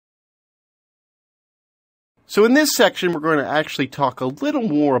So in this section, we're going to actually talk a little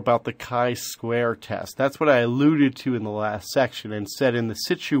more about the chi-square test. That's what I alluded to in the last section and said in the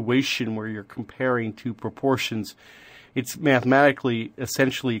situation where you're comparing two proportions, it's mathematically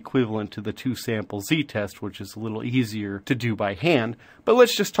essentially equivalent to the two-sample z-test, which is a little easier to do by hand. But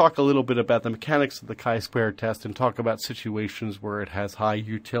let's just talk a little bit about the mechanics of the chi-square test and talk about situations where it has high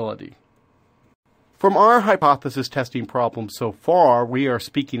utility. From our hypothesis testing problems so far, we are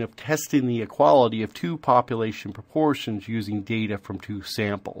speaking of testing the equality of two population proportions using data from two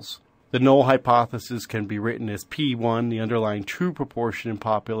samples. The null hypothesis can be written as P1, the underlying true proportion in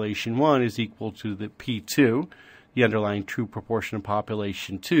population 1, is equal to the P2, the underlying true proportion in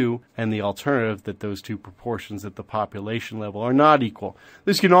population 2, and the alternative that those two proportions at the population level are not equal.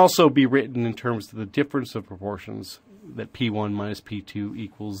 This can also be written in terms of the difference of proportions, that P1 minus P2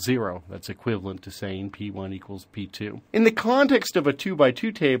 equals 0. That's equivalent to saying P1 equals P2. In the context of a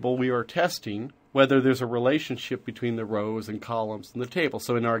 2x2 table, we are testing whether there's a relationship between the rows and columns in the table.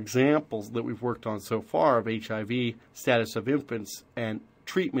 So in our examples that we've worked on so far of HIV, status of infants, and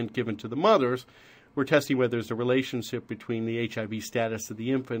treatment given to the mothers, we're testing whether there's a relationship between the HIV status of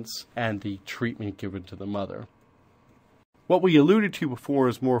the infants and the treatment given to the mother. What we alluded to before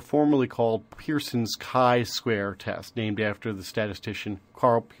is more formally called Pearson's chi-square test, named after the statistician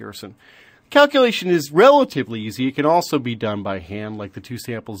Carl Pearson. Calculation is relatively easy. It can also be done by hand, like the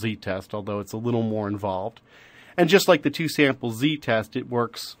two-sample z-test, although it's a little more involved. And just like the two-sample z-test, it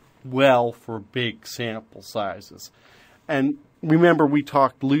works well for big sample sizes. And remember, we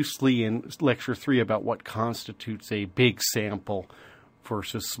talked loosely in Lecture 3 about what constitutes a big sample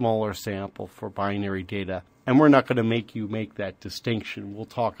versus smaller sample for binary data. And we're not going to make you make that distinction. We'll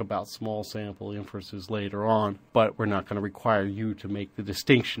talk about small sample inferences later on, but we're not going to require you to make the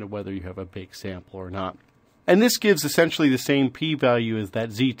distinction of whether you have a big sample or not. And this gives essentially the same p-value as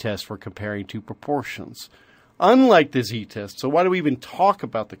that z-test for comparing two proportions. Unlike the z-test, so why do we even talk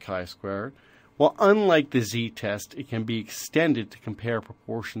about the chi-square? Well, unlike the z-test, it can be extended to compare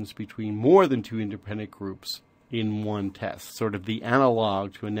proportions between more than two independent groups in one test, sort of the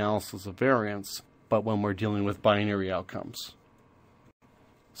analog to analysis of variance, but when we're dealing with binary outcomes.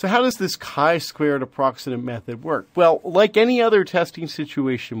 So how does this chi-squared approximate method work? Well, like any other testing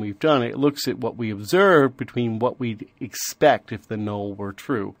situation we've done, it looks at what we observed between what we'd expect if the null were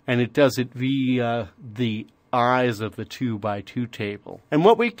true, and it does it via the eyes of the 2x2 table. And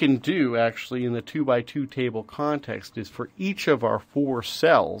what we can do actually in the 2x2 table context is for each of our 4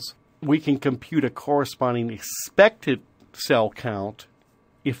 cells, we can compute a corresponding expected cell count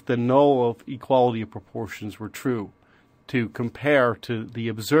if the null of equality of proportions were true, to compare to the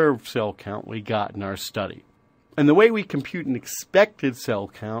observed cell count we got in our study. And the way we compute an expected cell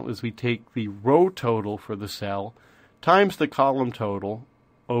count is we take the row total for the cell times the column total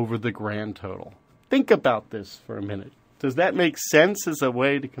over the grand total. Think about this for a minute. Does that make sense as a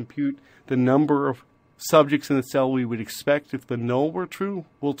way to compute the number of subjects in the cell we would expect if the null were true?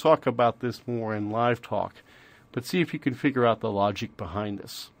 We'll talk about this more in live talk, but see if you can figure out the logic behind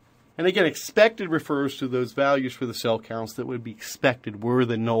this. And again, expected refers to those values for the cell counts that would be expected were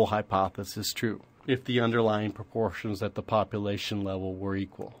the null hypothesis true, if the underlying proportions at the population level were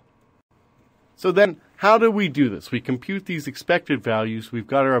equal. So then, how do we do this? We compute these expected values, we've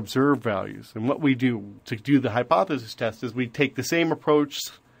got our observed values, and what we do to do the hypothesis test is we take the same approach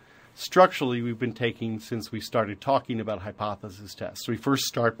structurally we've been taking since we started talking about hypothesis tests. So we first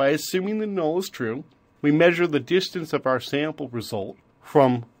start by assuming the null is true. We measure the distance of our sample result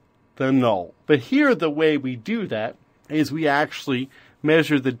from the null. But here the way we do that is we actually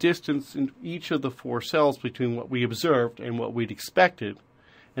measure the distance in each of the 4 cells between what we observed and what we'd expected,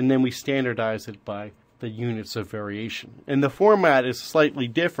 and then we standardize it by the units of variation. And the format is slightly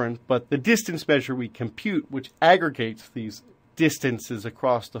different, but the distance measure we compute, which aggregates these distances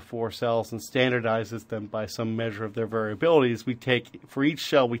across the 4 cells and standardizes them by some measure of their variabilities, we take, for each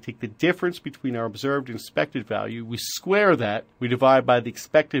cell, we take the difference between our observed and expected value, we square that, we divide by the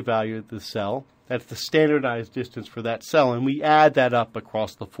expected value of the cell, that's the standardized distance for that cell, and we add that up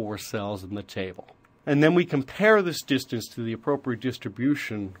across the 4 cells in the table. And then we compare this distance to the appropriate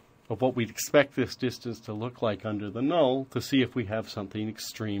distribution of what we'd expect this distance to look like under the null to see if we have something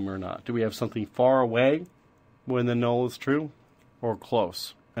extreme or not. Do we have something far away when the null is true, or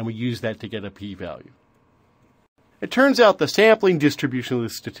close? And we use that to get a p-value. It turns out the sampling distribution of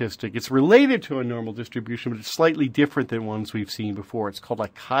this statistic, it's related to a normal distribution, but it's slightly different than ones we've seen before. It's called a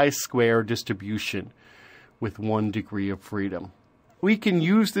chi-square distribution with 1 degree of freedom. We can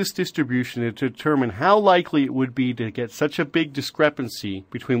use this distribution to determine how likely it would be to get such a big discrepancy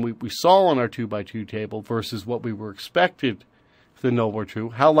between what we saw on our 2x2 table versus what we were expected if the null were true,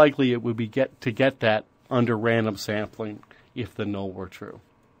 how likely it would be to get that under random sampling if the null were true.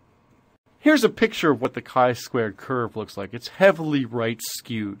 Here's a picture of what the chi-squared curve looks like. It's heavily right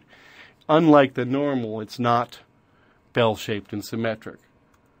skewed. Unlike the normal, it's not bell-shaped and symmetric.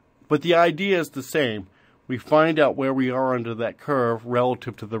 But the idea is the same. We find out where we are under that curve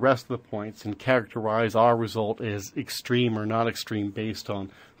relative to the rest of the points and characterize our result as extreme or not extreme based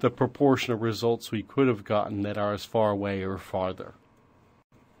on the proportion of results we could have gotten that are as far away or farther.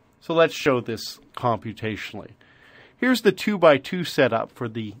 So let's show this computationally. Here's the 2x2 setup for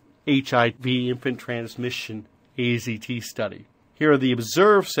the HIV infant transmission AZT study. Here are the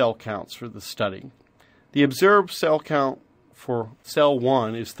observed cell counts for the study. The observed cell count for cell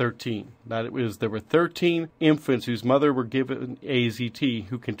 1 is 13. There were 13 infants whose mother were given AZT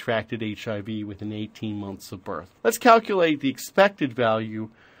who contracted HIV within 18 months of birth. Let's calculate the expected value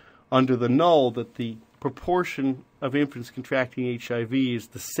under the null that the proportion of infants contracting HIV is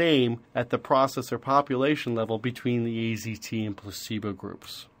the same at the process or population level between the AZT and placebo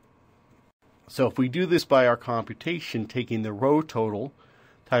groups. So if we do this by our computation, taking the row total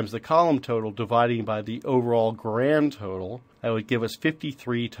times the column total dividing by the overall grand total, that would give us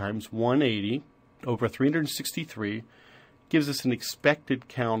 53 times 180 over 363, gives us an expected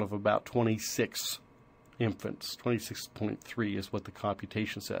count of about 26 infants. 26.3 is what the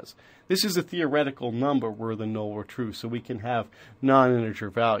computation says. This is a theoretical number where the null were true, so we can have non-integer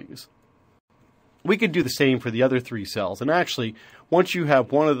values. We could do the same for the other 3 cells, and actually, once you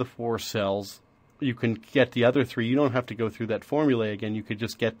have one of the 4 cells, you can get the other 3. You don't have to go through that formula again. You could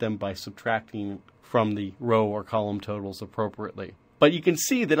just get them by subtracting from the row or column totals appropriately. But you can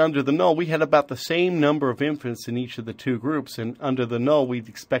see that under the null, we had about the same number of infants in each of the 2 groups, and under the null, we'd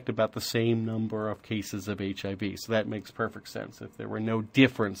expect about the same number of cases of HIV. So that makes perfect sense. If there were no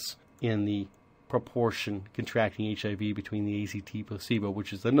difference in the proportion contracting HIV between the AZT placebo,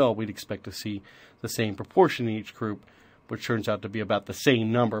 which is the null, we'd expect to see the same proportion in each group, which turns out to be about the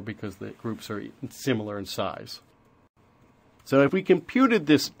same number because the groups are similar in size. So if we computed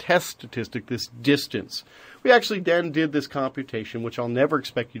this test statistic, this distance, we actually then did this computation, which I'll never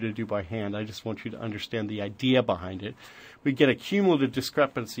expect you to do by hand. I just want you to understand the idea behind it. We get a cumulative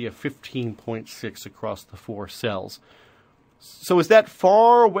discrepancy of 15.6 across the 4 cells. So is that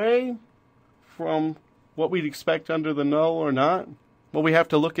far away from what we'd expect under the null or not? Well, we have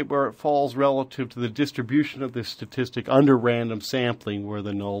to look at where it falls relative to the distribution of this statistic under random sampling where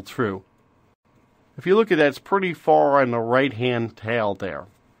the null true. If you look at that, it's pretty far on the right-hand tail there.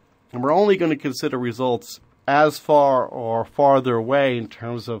 And we're only going to consider results as far or farther away in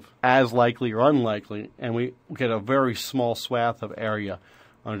terms of as likely or unlikely, and we get a very small swath of area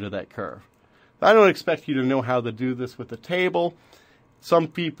under that curve. I don't expect you to know how to do this with the table. Some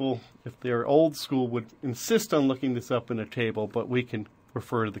people, if they're old school, would insist on looking this up in a table, but we can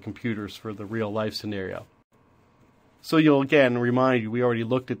refer to the computers for the real-life scenario. So you'll again remind you, we already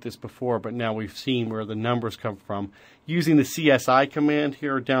looked at this before, but now we've seen where the numbers come from. Using the CSI command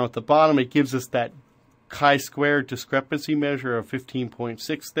here down at the bottom, it gives us that chi-squared discrepancy measure of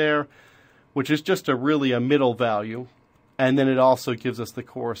 15.6 there, which is just a middle value. And then it also gives us the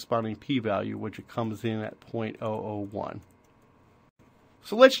corresponding p-value, which it comes in at 0.001.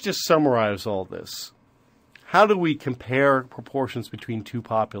 So let's just summarize all this. How do we compare proportions between 2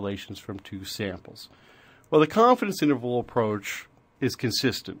 populations from 2 samples? Well, the confidence interval approach is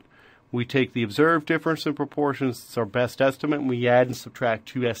consistent. We take the observed difference in proportions, it's our best estimate, and we add and subtract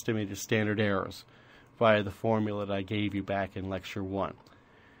 2 estimated standard errors via the formula that I gave you back in Lecture 1.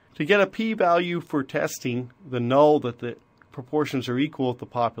 To get a p-value for testing the null that the proportions are equal at the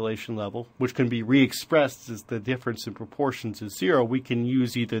population level, which can be re-expressed as the difference in proportions is 0, we can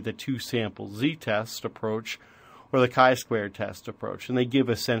use either the 2-sample z-test approach or the chi-squared test approach, and they give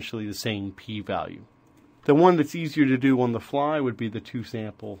essentially the same p-value. The one that's easier to do on the fly would be the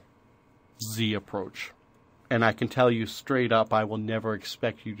 2-sample z approach. And I can tell you straight up, I will never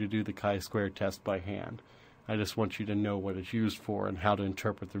expect you to do the chi-squared test by hand. I just want you to know what it's used for and how to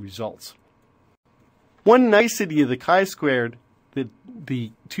interpret the results. One nicety of the chi-squared that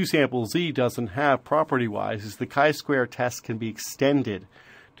the 2-sample z doesn't have property-wise is the chi-squared test can be extended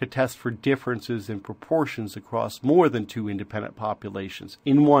to test for differences in proportions across more than 2 independent populations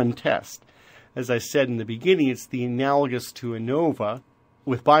in one test. As I said in the beginning, it's the analogous to ANOVA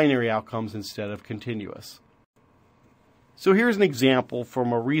with binary outcomes instead of continuous. So here's an example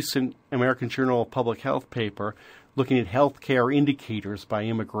from a recent American Journal of Public Health paper looking at healthcare indicators by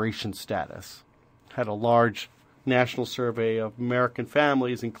immigration status. Had a large national survey of American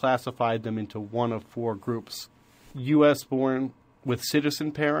families and classified them into one of 4 groups. U.S. born with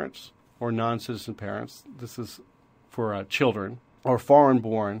citizen parents or non-citizen parents, this is for children, or foreign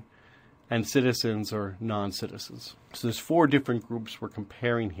born, and citizens or non-citizens. So there's 4 different groups we're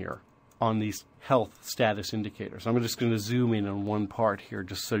comparing here on these health status indicators. I'm just going to zoom in on one part here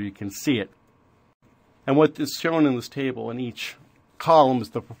just so you can see it. And what is shown in this table in each column is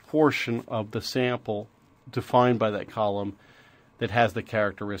the proportion of the sample defined by that column that has the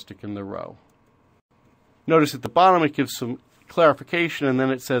characteristic in the row. Notice at the bottom it gives some clarification, and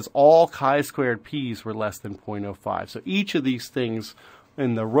then it says all chi-squared p's were less than 0.05. So each of these things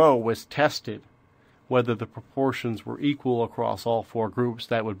in the row was tested whether the proportions were equal across all 4 groups.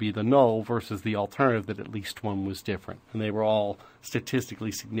 That would be the null versus the alternative that at least one was different. And they were all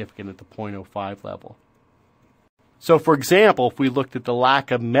statistically significant at the 0.05 level. So for example, if we looked at the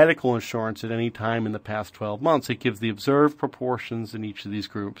lack of medical insurance at any time in the past 12 months, it gives the observed proportions in each of these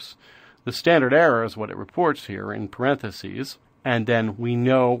groups. The standard error is what it reports here in parentheses, and then we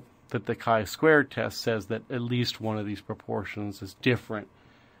know that the chi-squared test says that at least one of these proportions is different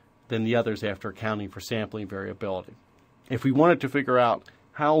than the others after accounting for sampling variability. If we wanted to figure out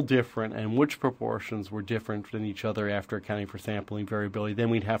how different and which proportions were different than each other after accounting for sampling variability, then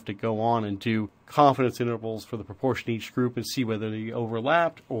we'd have to go on and do confidence intervals for the proportion in each group and see whether they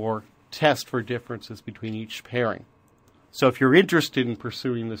overlapped or test for differences between each pairing. So if you're interested in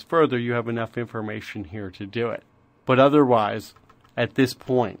pursuing this further, you have enough information here to do it. But otherwise, at this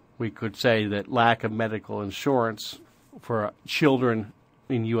point, we could say that lack of medical insurance for children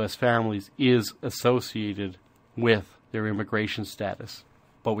in U.S. families is associated with their immigration status.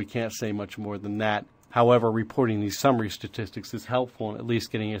 But we can't say much more than that. However, reporting these summary statistics is helpful in at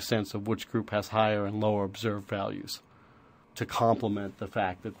least getting a sense of which group has higher and lower observed values to complement the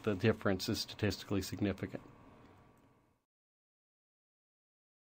fact that the difference is statistically significant.